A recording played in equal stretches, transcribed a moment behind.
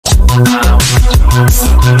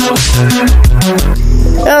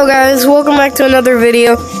Hello guys, welcome back to another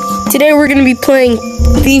video. Today we're going to be playing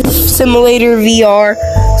Thief Simulator VR.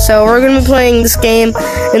 So we're going to be playing this game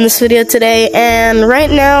in this video today, and right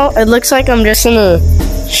now it looks like I'm just in a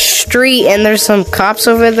street and there's some cops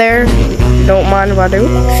over there. Don't mind if I do.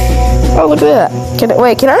 Oh, look at that.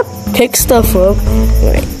 Can I pick stuff up?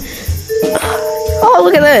 Wait. Oh,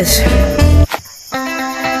 look at this.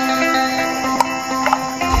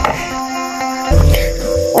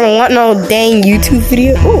 I don't want no dang YouTube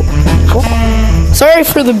video. Ooh. Oh. Sorry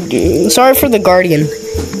for the Guardian.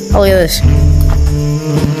 Oh, look at this.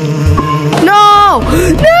 No!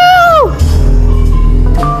 No!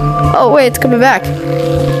 Oh wait, it's coming back.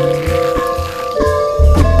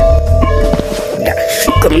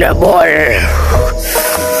 Come here, boy.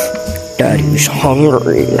 Daddy's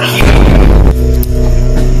hungry.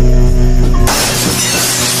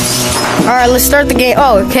 Alright, let's start the game.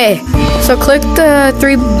 Oh, okay. So click the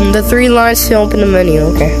three lines to open the menu.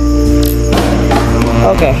 Okay.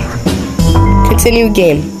 Okay. Continue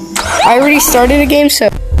game. I already started a game, so.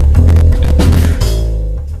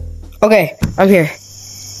 Okay, I'm here.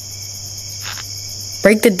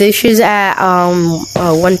 Break the dishes at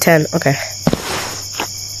 110. Okay.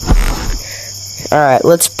 Alright,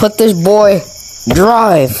 let's put this boy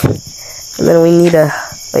drive. And then we need a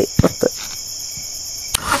wait, what the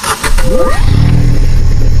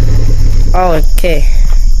oh, okay.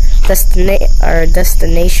 Our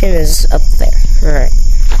destination is up there. Alright.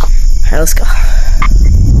 Alright, let's go.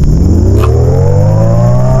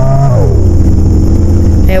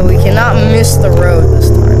 Yeah, we cannot miss the road this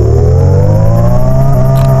time.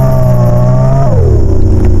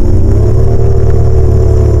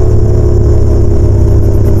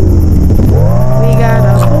 We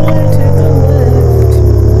gotta pull to the left.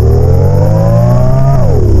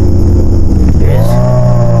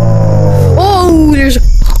 There's a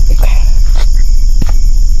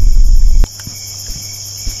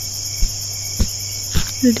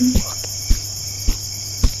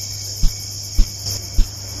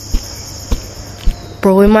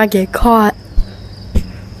bro, we might get caught.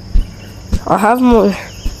 I have more.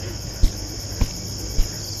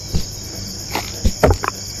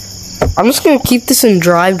 I'm just gonna keep this in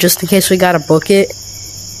drive just in case we gotta book it.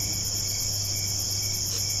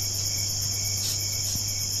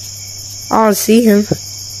 I don't see him.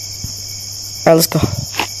 Alright, let's go.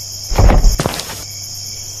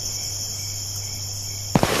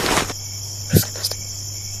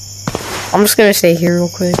 I'm just gonna stay here real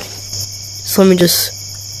quick. So let me just.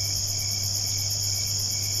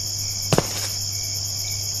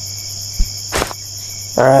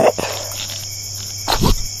 Alright.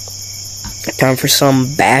 Time for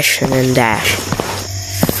some bash and then dash.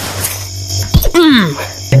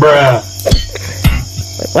 Bruh.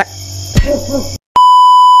 Wait, what?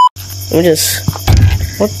 Let me just.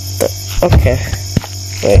 What the? Okay.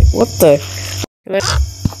 Wait, what the? Let's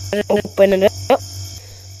open it up.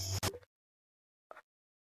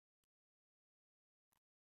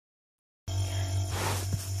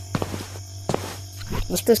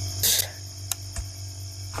 What's this?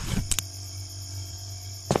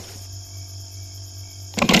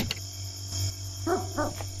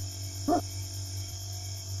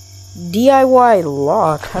 DIY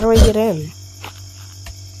lock. How do I get in?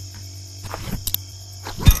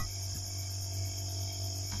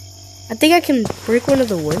 I think I can break one of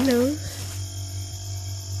the windows.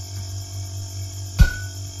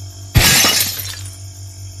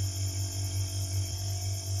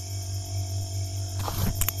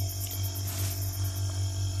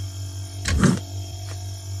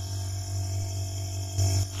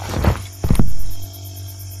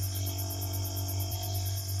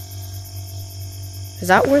 Is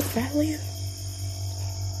that worth value?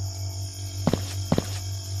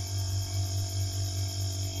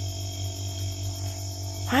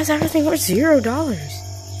 Why is everything worth $0?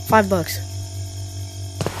 $5.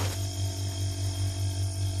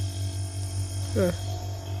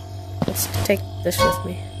 Let's take this with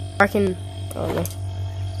me. I can. Oh no.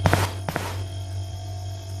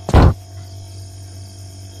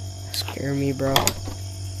 Scare me, bro.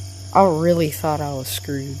 I really thought I was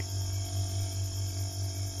screwed.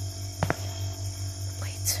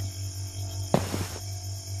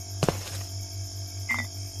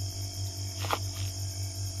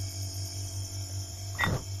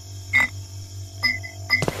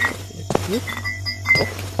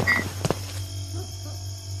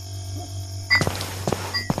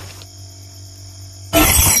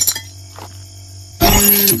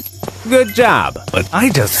 Good job, but I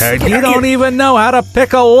just heard you don't even know how to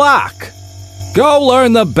pick a lock. Go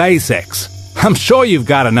learn the basics. I'm sure you've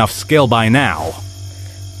got enough skill by now.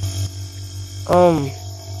 How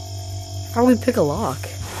do we pick a lock?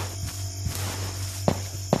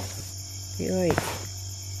 Be like,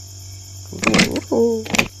 ooh.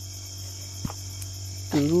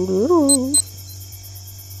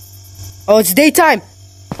 Oh, it's daytime.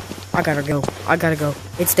 I gotta go.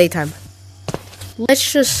 It's daytime.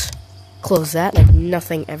 Let's just close that like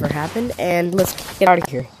nothing ever happened, and let's get out of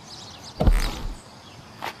here.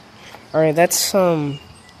 Alright, that's alright,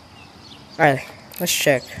 let's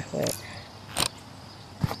check. Wait.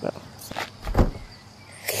 No.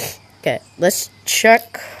 Okay, let's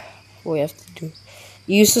check what we have to do.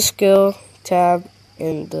 Use the skill tab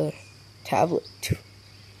in the tablet too.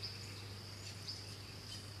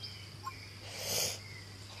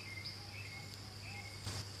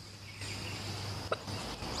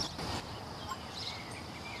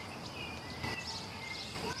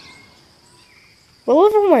 What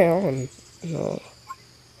level am I on? No.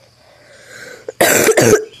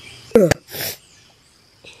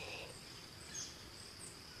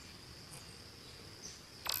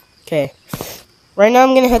 Okay. Right now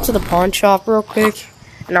I'm gonna head to the pawn shop real quick,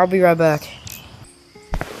 and I'll be right back.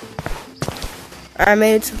 I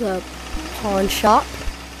made it to the pawn shop.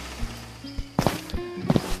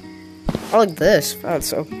 I like this. Found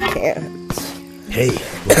some cans. Hey,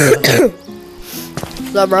 what's up?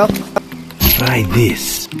 What's up, bro? Try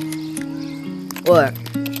this. What?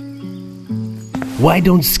 Why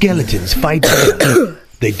don't skeletons fight together?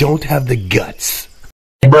 They don't have the guts.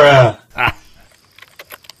 Bruh.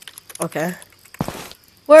 Okay.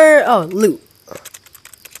 Where? Oh, loot.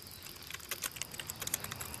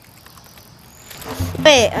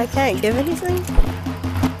 Wait, I can't give anything?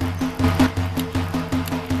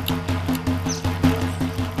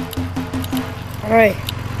 Alright.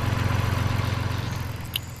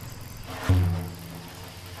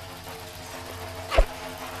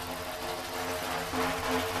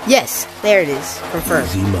 Yes, there it is. Confirmed.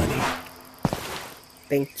 Easy money.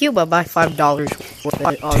 Thank you. Bye-bye. $5 worth of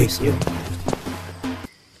it, obviously. Take you.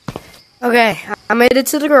 Okay, I made it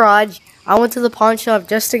to the garage. I went to the pawn shop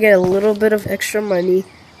just to get a little bit of extra money.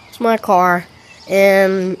 It's my car.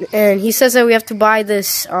 And he says that we have to buy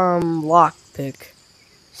this lockpick.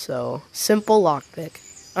 So, simple lockpick.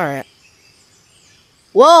 Alright.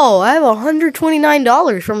 Whoa, I have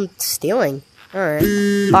 $129 from stealing.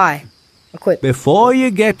 Alright. Bye. I quit. Before you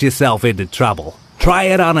get yourself into trouble, try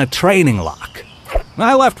it on a training lock.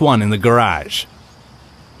 I left one in the garage.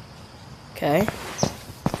 Okay.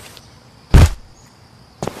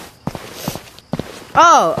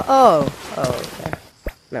 Oh, okay.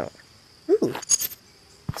 No. Ooh.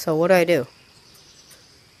 So what do?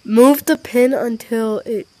 Move the pin until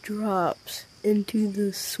it drops into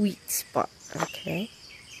the sweet spot. Okay.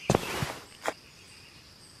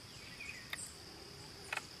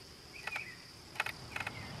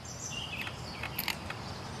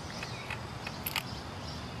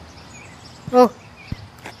 Oh.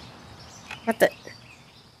 What the?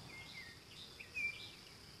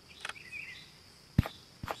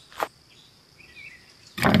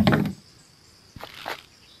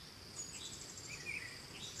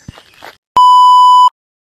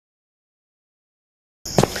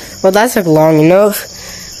 Well, that took long enough.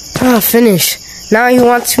 Ah, finish. Now he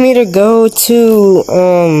wants me to go to,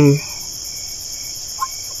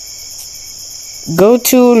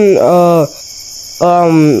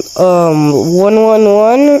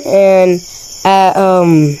 111 and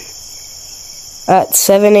at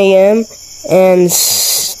 7 a.m. and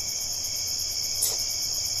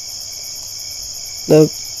the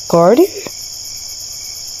garden?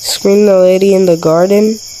 Screen the lady in the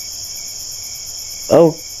garden?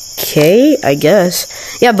 Okay, I guess.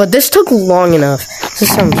 Yeah, but this took long enough. This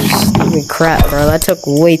is some stupid crap, bro. That took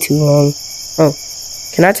way too long. Oh,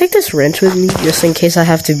 can I take this wrench with me just in case I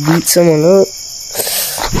have to beat someone up?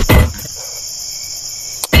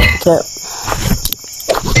 Can't.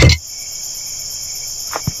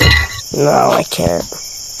 No, I can't.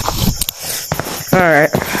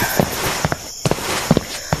 Alright.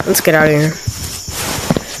 Let's get out of here.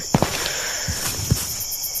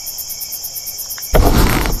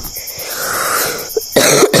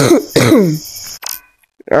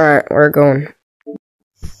 Alright, we're going.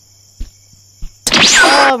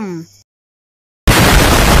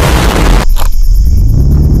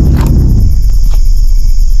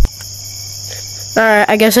 Alright,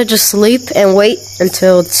 I guess I just sleep and wait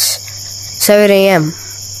until it's 7 a.m.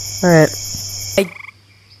 Alright.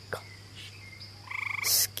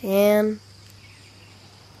 Scan.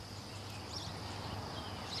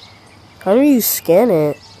 How do you scan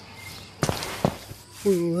it?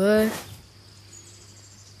 What?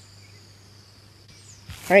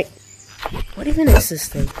 Alright. What even is this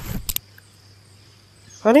thing?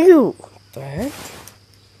 How do you... What the heck?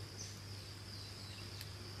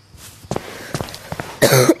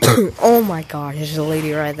 Oh my god, there's a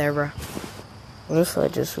lady right there, bro. What if I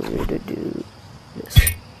just were to do this?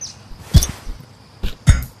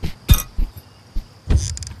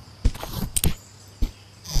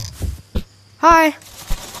 Hi.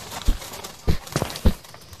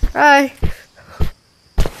 Hi.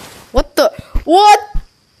 What the? What?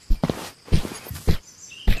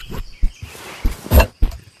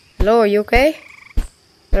 Hello, are you okay?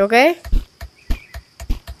 You okay?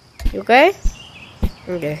 You okay?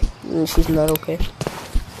 Okay, she's not okay.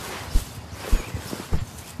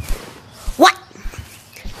 What?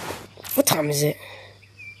 What time is it?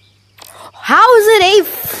 How is it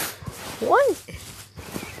 8? What?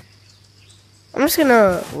 I'm just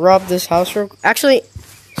gonna rob this house real quick. Actually,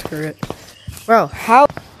 screw it. Bro, how?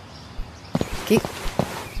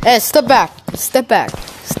 Hey, step back. Step back.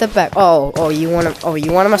 Step back. Oh, you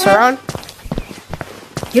wanna mess around?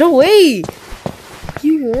 Get away! What do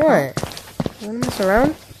you want? You wanna mess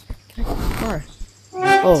around? Get out of the car.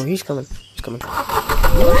 Oh, he's coming. He's coming.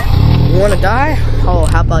 You wanna die? Oh,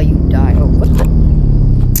 how about you die? Oh, what the?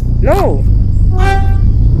 No!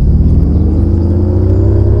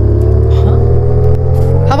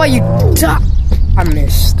 How about you die? I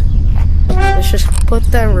missed. Let's just put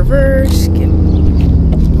that in reverse. You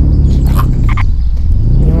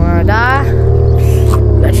wanna die?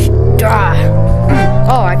 Let's die.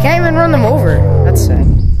 Oh, I can't even run them over. That's sad.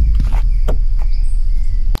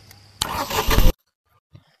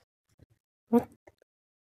 What?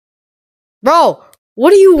 Bro,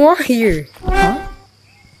 what do you want here? Huh?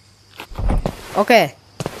 Okay.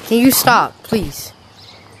 Can you stop, please?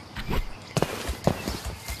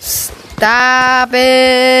 Stop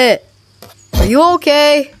it! Are you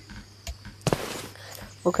okay?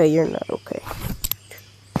 Okay, you're not okay.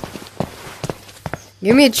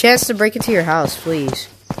 Give me a chance to break into your house, please.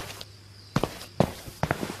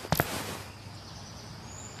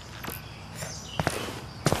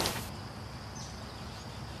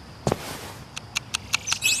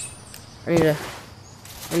 I need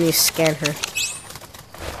to scan her.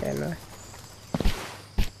 Yeah, no.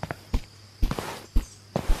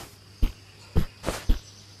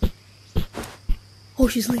 Oh,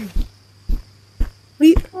 she's leaving. What are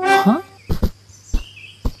you? Huh?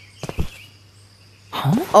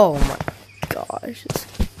 Huh? Oh my gosh.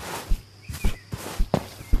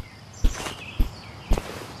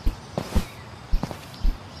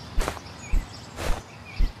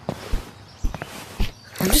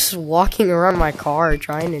 I'm just walking around my car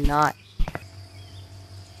trying to not.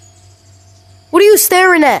 What are you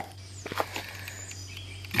staring at?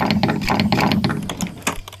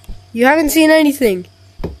 You haven't seen anything.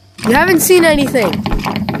 You haven't seen anything.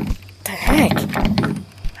 What the heck?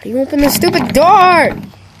 How do you open this stupid door?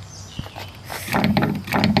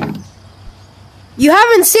 You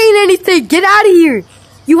haven't seen anything. Get out of here.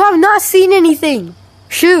 You have not seen anything.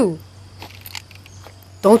 Shoo.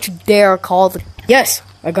 Don't you dare call the... Yes,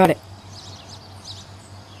 I got it.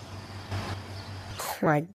 Oh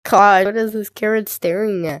my god. What is this carrot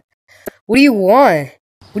staring at? What do you want?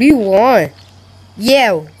 What do you want?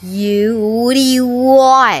 Yo, you, what do you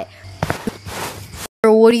want?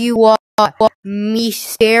 What do you want? Me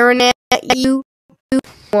staring at you?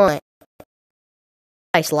 What?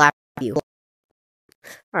 I slap you.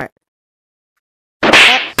 Alright.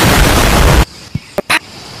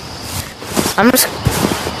 I'm just...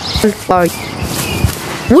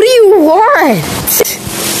 What do you want?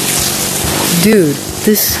 Dude,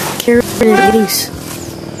 this carrot is getting...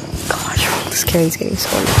 Gosh, this carrot's getting so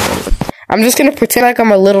annoying. I'm just gonna pretend like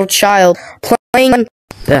I'm a little child playing.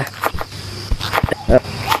 What?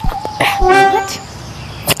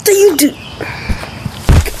 What do you do?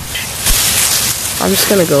 I'm just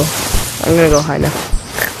gonna go. I'm gonna go high now.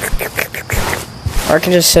 Or I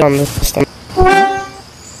can just sit on this stomach.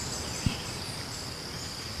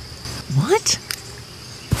 What?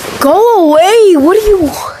 Go away! What do you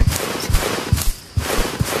want?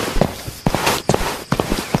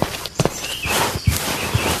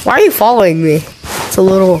 Why are you following me? It's a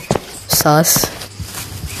little sus.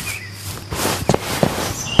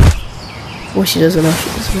 Oh, she doesn't know. She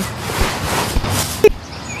doesn't know.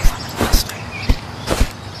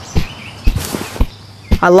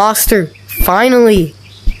 I lost her. Finally.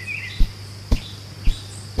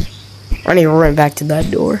 I need to run back to that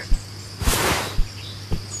door.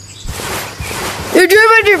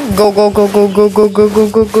 Go, go, go, go, go, go, go, go,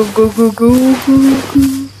 go, go, go, go, go, go.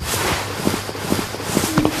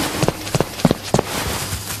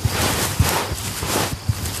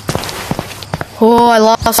 Oh, I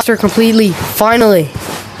lost her completely. Finally.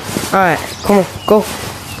 Alright, come on. Go.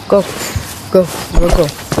 Go. Go. Go, go.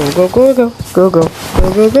 Go, go, go, go. Go, go.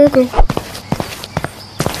 Go, go, go, go.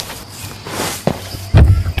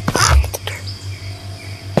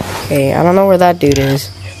 Okay, I don't know where that dude is.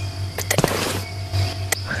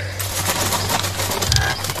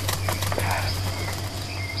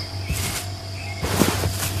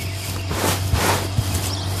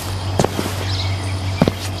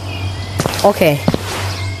 Okay.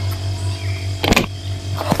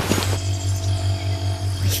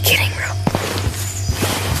 Are you kidding, bro?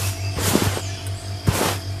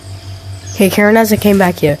 Okay, Karen hasn't came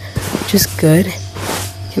back yet. Which is good.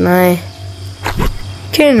 Can I?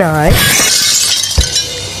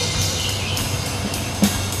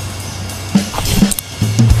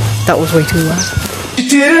 That was way too loud. You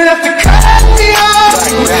didn't have to cut me off.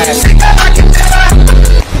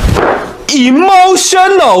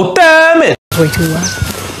 Emotional damage. Way too loud.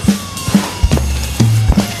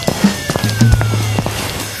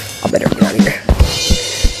 I better get out of here.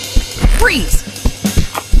 Freeze!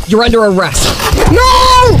 You're under arrest.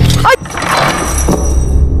 No!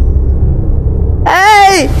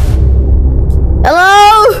 Hey! Hello?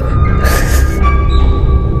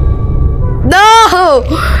 No!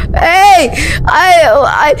 Hey!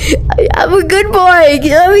 I'm a good boy.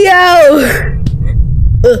 Let me out.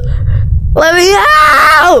 Let me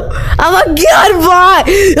out! I'm a good boy!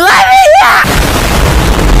 Let me out!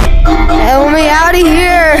 Help me out of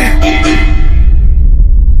here!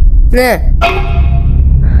 Nah.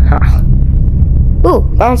 Ooh,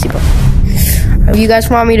 bouncy ball. If you guys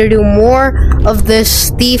want me to do more of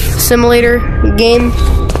this thief simulator game,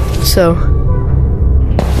 so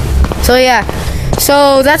yeah.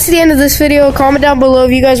 So that's the end of this video. Comment down below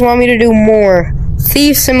if you guys want me to do more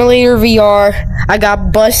Thief Simulator VR. I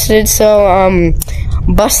got busted, so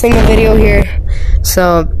busting the video here.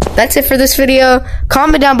 So that's it for this video.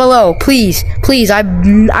 Comment down below, please.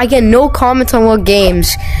 I get no comments on what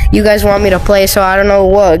games you guys want me to play, so I don't know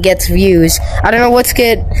what gets views. I don't know what's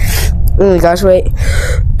oh gosh, wait.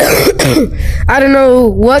 I don't know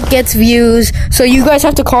what gets views, so you guys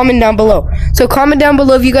have to comment down below. So comment down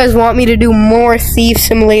below if you guys want me to do more Thief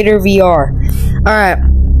Simulator VR. Alright,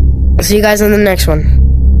 see you guys in the next one.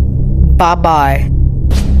 Bye bye.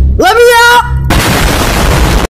 Let me out!